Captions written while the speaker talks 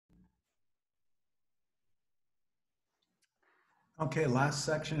Okay, last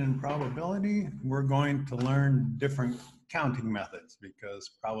section in probability, we're going to learn different counting methods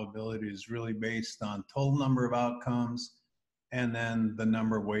because probability is really based on total number of outcomes and then the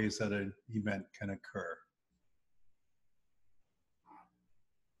number of ways that an event can occur.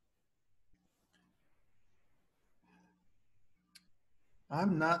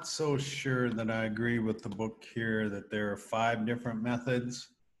 I'm not so sure that I agree with the book here that there are 5 different methods.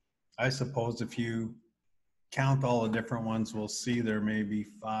 I suppose if you count all the different ones, we'll see there may be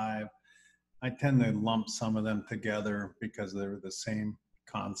 5. I tend to lump some of them together because they're the same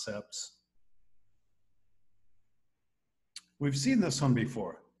concepts. We've seen this one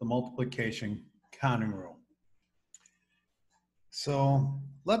before, the multiplication counting rule. So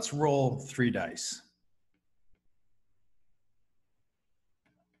let's roll 3 dice.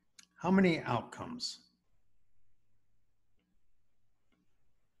 How many outcomes?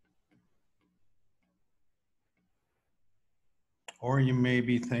 Or you may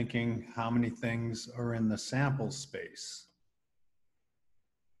be thinking, how many things are in the sample space?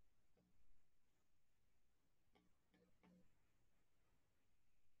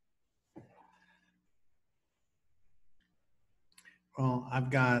 Well, I've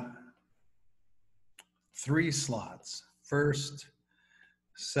got 3 slots, first,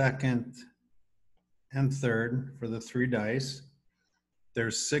 second, and third for the 3 dice.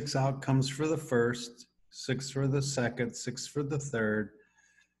 There's 6 outcomes for the first, 6 for the second, 6 for the third.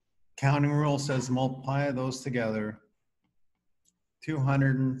 Counting rule says multiply those together,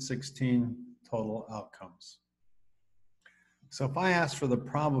 216 total outcomes. So if I ask for the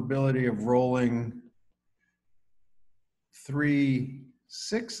probability of rolling 3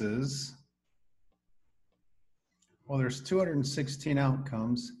 6s, well, there's 216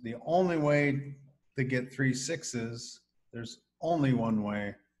 outcomes. The only way to get 3 6s, there's only one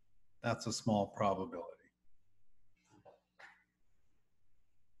way. That's a small probability.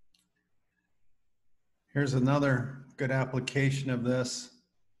 Here's another good application of this.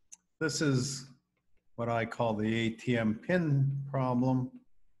 This is what I call the ATM pin problem.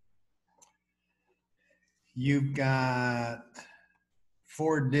 You've got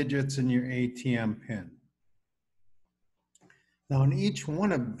 4 digits in your ATM pin. Now in each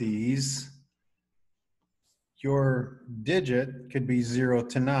one of these, your digit could be 0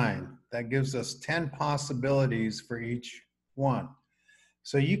 to 9. That gives us 10 possibilities for each one.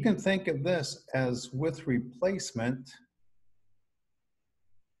 So you can think of this as with replacement,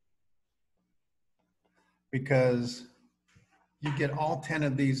 because you get all 10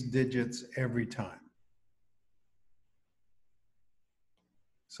 of these digits every time.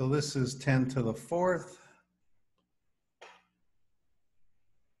 So this is 10 to the 4th,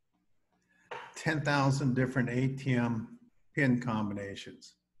 10,000 different ATM pin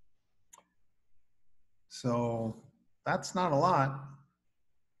combinations. So that's not a lot.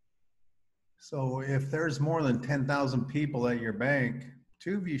 So if there's more than 10,000 people at your bank,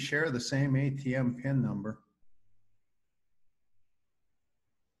 2 of you share the same ATM pin number.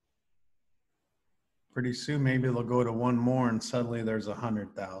 Pretty soon, maybe they'll go to 1 more and suddenly there's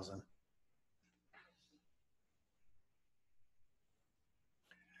 100,000.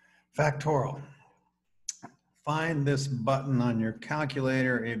 Factorial. Find this button on your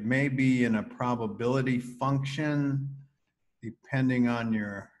calculator. It may be in a probability function, depending on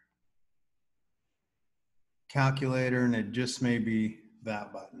your calculator, and it just may be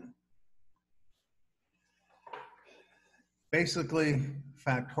that button. Basically,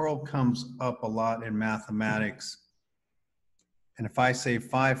 factorial comes up a lot in mathematics. And if I say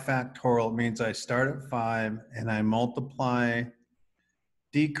 5 factorial, it means I start at 5 and I multiply,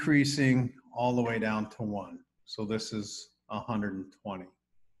 decreasing all the way down to 1. So this is 120.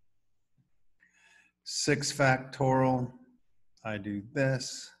 6 factorial, I do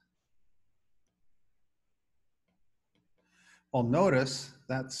this. Well, notice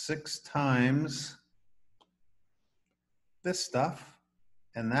that's 6 times this stuff,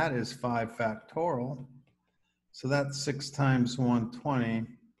 and that is 5 factorial. So that's 6 times 120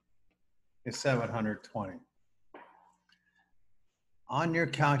 is 720. On your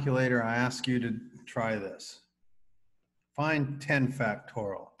calculator, I ask you to try this. Find 10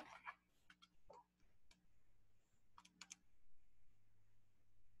 factorial.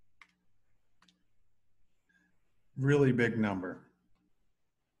 Really big number.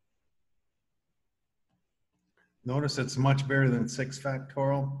 Notice it's much better than 6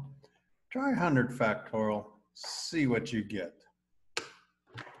 factorial. Try 100 factorial, see what you get.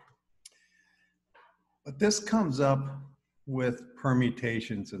 But this comes up with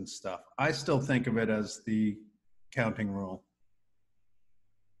permutations and stuff. I still think of it as the counting rule.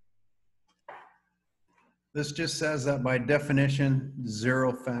 This just says that by definition,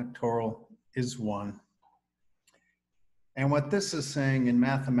 0 factorial is 1. And what this is saying in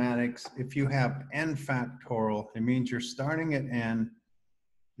mathematics, if you have n factorial, it means you're starting at n,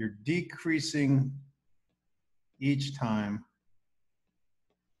 you're decreasing each time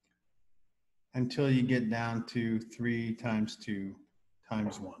until you get down to 3 times 2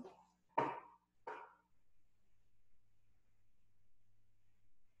 times 1.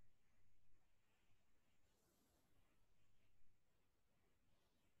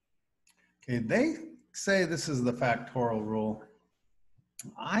 Okay, they say this is the factorial rule.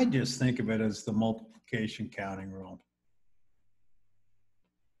 I just think of it as the multiplication counting rule.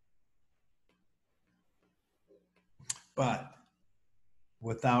 But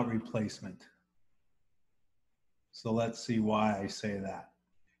without replacement. So let's see why I say that.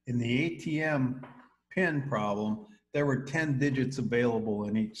 In the ATM pin problem, there were 10 digits available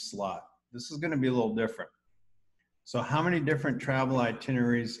in each slot. This is going to be a little different. So how many different travel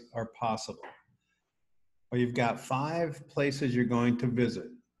itineraries are possible? Well, you've got 5 places you're going to visit.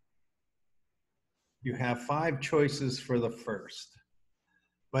 You have 5 choices for the first.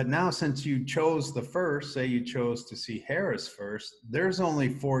 But now since you chose the first, say you chose to see Harris first, there's only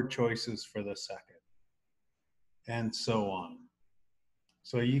 4 choices for the second, and so on.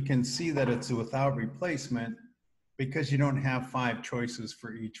 So you can see that it's without replacement because you don't have 5 choices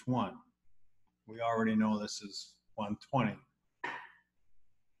for each one. We already know this is 120.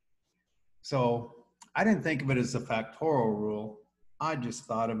 So I didn't think of it as the factorial rule. I just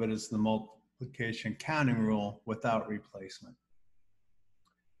thought of it as the multiplication counting rule without replacement.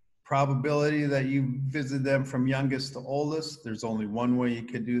 Probability that you visit them from youngest to oldest, there's only one way you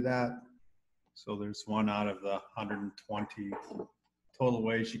could do that. So there's 1 out of the 120 total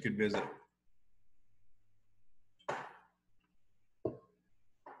ways you could visit.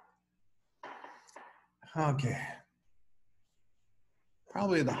 Okay.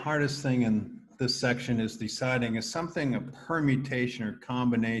 Probably the hardest thing in this section is deciding, is something a permutation or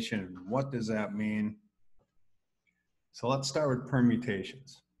combination? What does that mean? So let's start with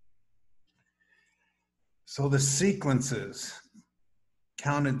permutations. So the sequences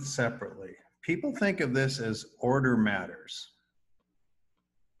counted separately. People think of this as order matters.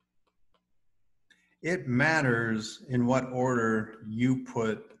 It matters in what order you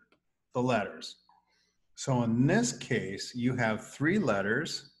put the letters. So in this case, you have 3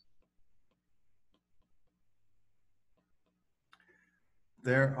 letters.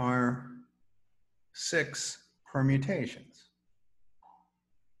 There are 6 permutations.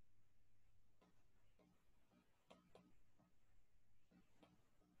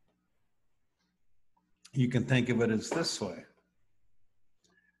 You can think of it as this way.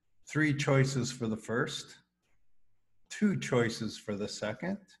 3 choices for the first, 2 choices for the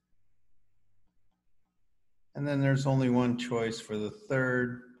second, and then there's only 1 choice for the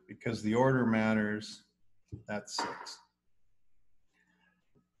third because the order matters. That's 6.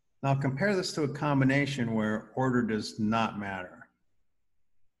 Now compare this to a combination where order does not matter.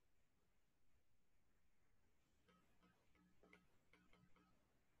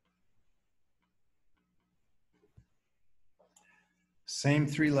 Same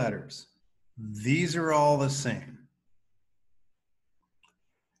 3 letters. These are all the same.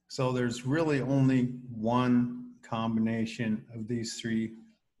 So there's really only 1 combination of these 3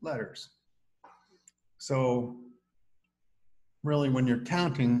 letters. So really when you're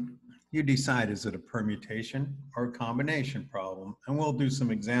counting, you decide, is it a permutation or a combination problem? And we'll do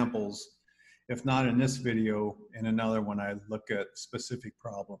some examples, if not in this video, in another when I look at specific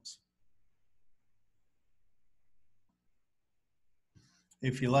problems.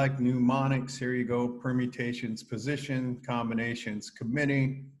 If you like mnemonics, here you go: permutations, position, combinations,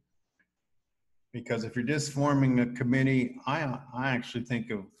 committee. Because if you're just forming a committee, I actually think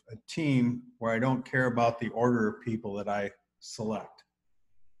of a team where I don't care about the order of people that I select.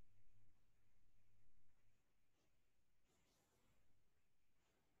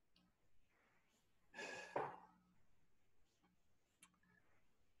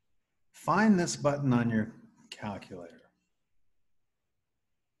 Find this button on your calculator.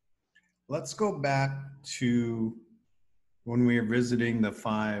 Let's go back to when we were visiting the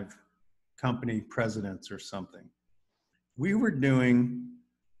 5 company presidents or something. We were doing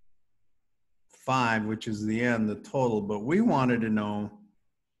 5, which is the end, the total, but we wanted to know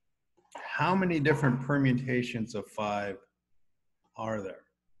how many different permutations of 5 are there.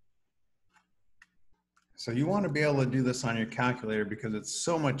 So you want to be able to do this on your calculator because it's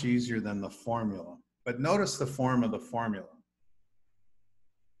so much easier than the formula. But notice the form of the formula.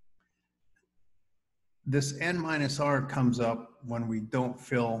 This n minus r comes up when we don't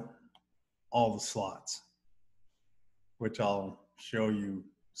fill all the slots. which I'll show you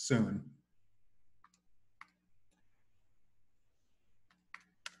soon.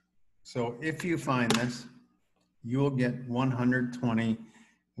 So if you find this, you will get 120,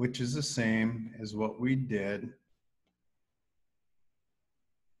 which is the same as what we did.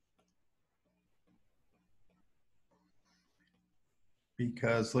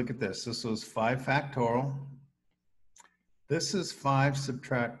 Because look at this, this was 5 factorial. This is 5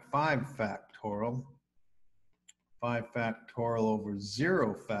 subtract 5 factorial. 5 factorial over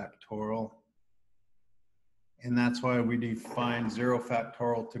 0 factorial. And that's why we define 0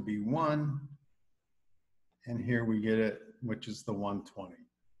 factorial to be 1. And here we get it, which is the 120.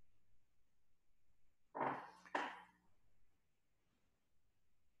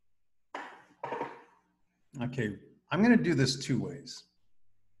 Okay, I'm going to do this 2 ways.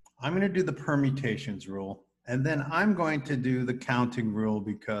 I'm going to do the permutations rule, and then I'm going to do the counting rule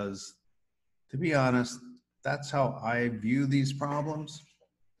because, to be honest, that's how I view these problems.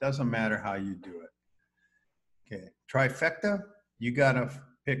 Doesn't matter how you do it. Okay, trifecta, you got to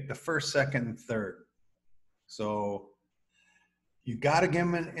pick the first, second, and third. So you got to get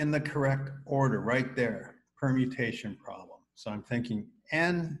them in the correct order right there, permutation problem. So I'm thinking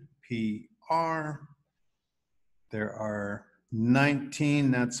NPR, there are 19,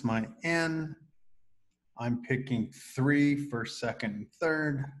 that's my N. I'm picking 3 first, second, and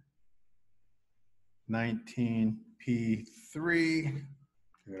third. 19P3,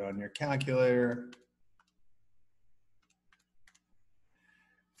 do it on your calculator.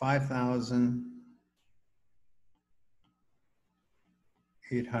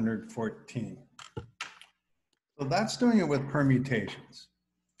 5,814. So that's doing it with permutations.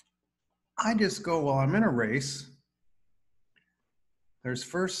 I just go, well, I'm in a race. There's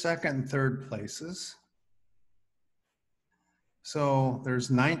first, second, and third places. So there's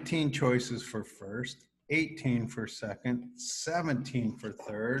 19 choices for first, 18 for second, 17 for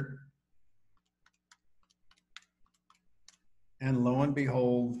third. And lo and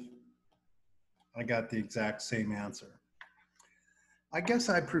behold, I got the exact same answer. I guess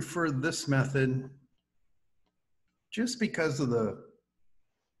I prefer this method just because of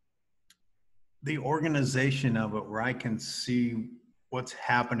the organization of it, where I can see what's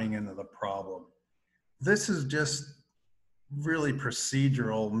happening into the problem. This is just really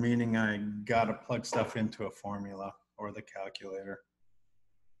procedural, meaning I gotta plug stuff into a formula or the calculator.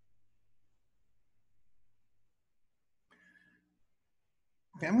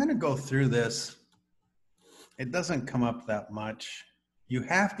 Okay, I'm gonna go through this. It doesn't come up that much. You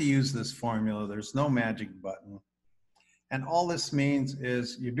have to use this formula. There's no magic button. And all this means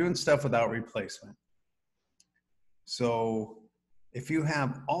is you're doing stuff without replacement. So if you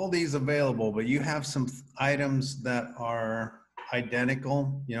have all these available, but you have some items that are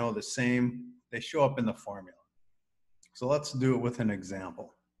identical, you know, the same, they show up in the formula. So let's do it with an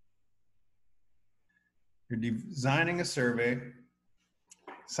example. You're designing a survey.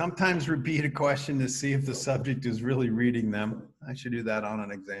 Sometimes repeat a question to see if the subject is really reading them. I should do that on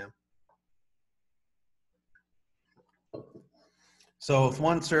an exam. So with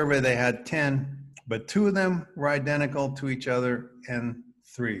one survey, they had 10, but 2 of them were identical to each other and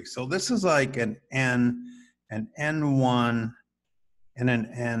 3. So this is like an N, an N1, and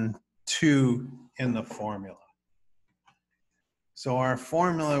an N2 in the formula. So our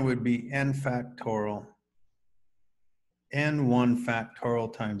formula would be N factorial, N1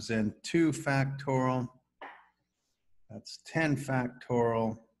 factorial times N2 factorial. That's 10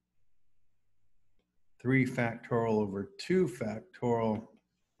 factorial. 3 factorial over 2 factorial.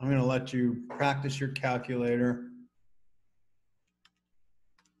 I'm going to let you practice your calculator.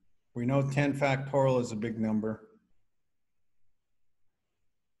 We know 10 factorial is a big number.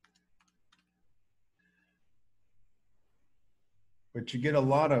 But you get a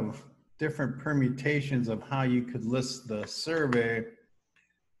lot of different permutations of how you could list the survey.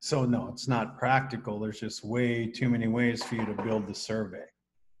 So no, it's not practical. There's just way too many ways for you to build the survey.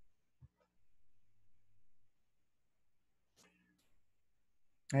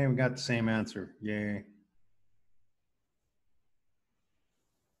 Hey, we got the same answer. Yay.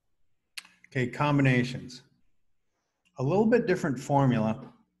 Okay, combinations. A little bit different formula.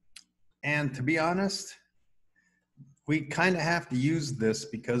 And to be honest, we kind of have to use this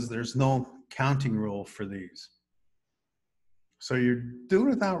because there's no counting rule for these. So you're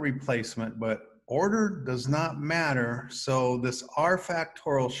doing without replacement, but order does not matter. So this R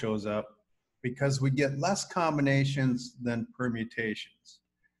factorial shows up because we get less combinations than permutations.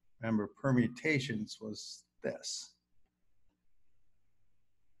 Remember, permutations was this.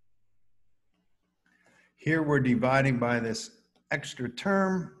 Here we're dividing by this extra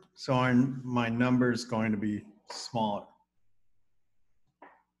term, so my number is going to be smaller.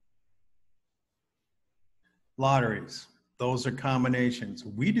 lotteries. Those are combinations.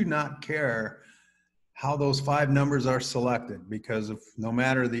 We do not care how those 5 numbers are selected, because if no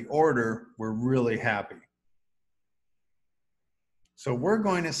matter the order, we're really happy. So we're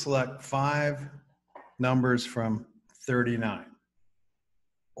going to select 5 numbers from 39.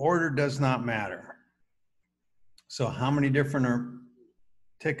 Order does not matter. So how many different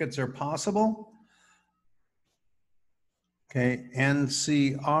tickets are possible? Okay,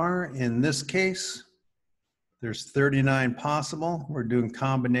 NCR in this case, there's 39 possible. We're doing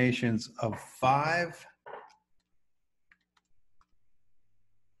combinations of 5.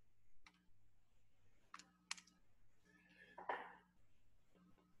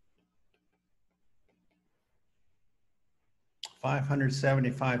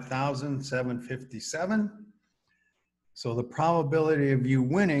 $575,757. So the probability of you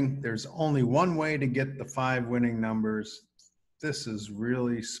winning, there's only one way to get the 5 winning numbers. This is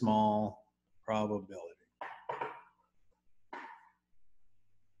really small probability.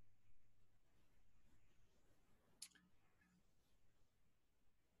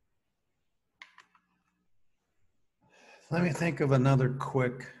 Let me think of another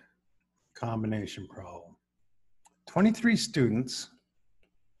quick combination problem. 23 students.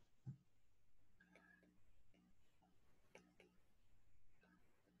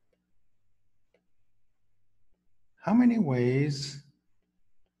 How many ways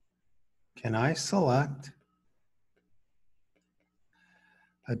can I select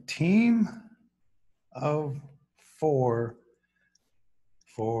a team of 4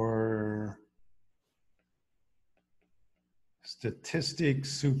 for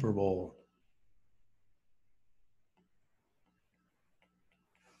Statistics Super Bowl?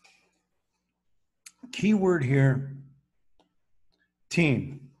 Keyword here,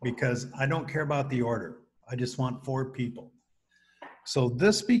 team, because I don't care about the order. I just want 4 people. So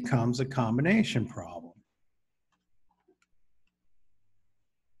this becomes a combination problem.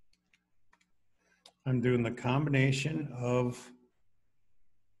 I'm doing the combination of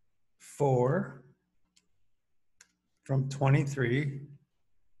 4 from 23,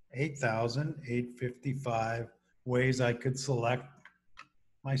 8,855 ways I could select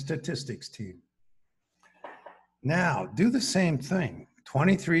my statistics team. Now, do the same thing.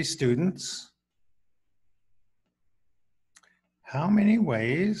 23 students. How many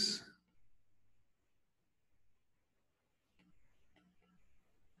ways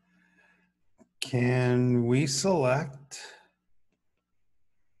can we select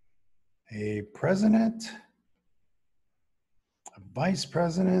a president, a vice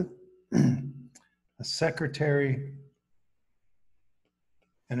president, a secretary,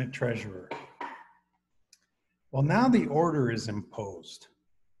 and a treasurer? Well, now the order is imposed.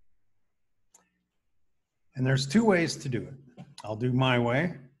 And there's 2 ways to do it. I'll do my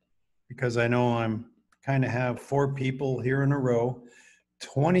way, because I know I'm kind of have 4 people here in a row.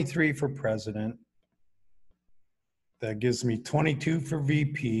 23 for president. That gives me 22 for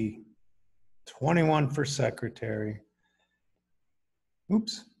VP, 21 for secretary.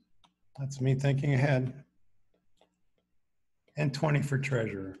 Oops, that's me thinking ahead. And 20 for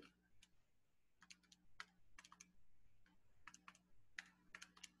treasurer.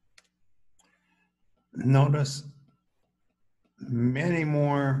 Notice many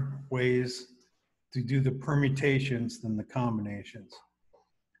more ways to do the permutations than the combinations.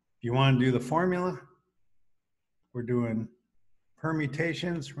 If you want to do the formula, we're doing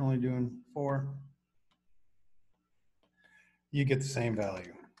permutations. We're only doing 4. You get the same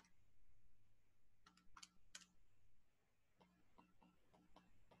value.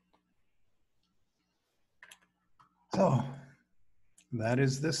 So that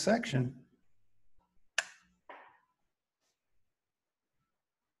is this section.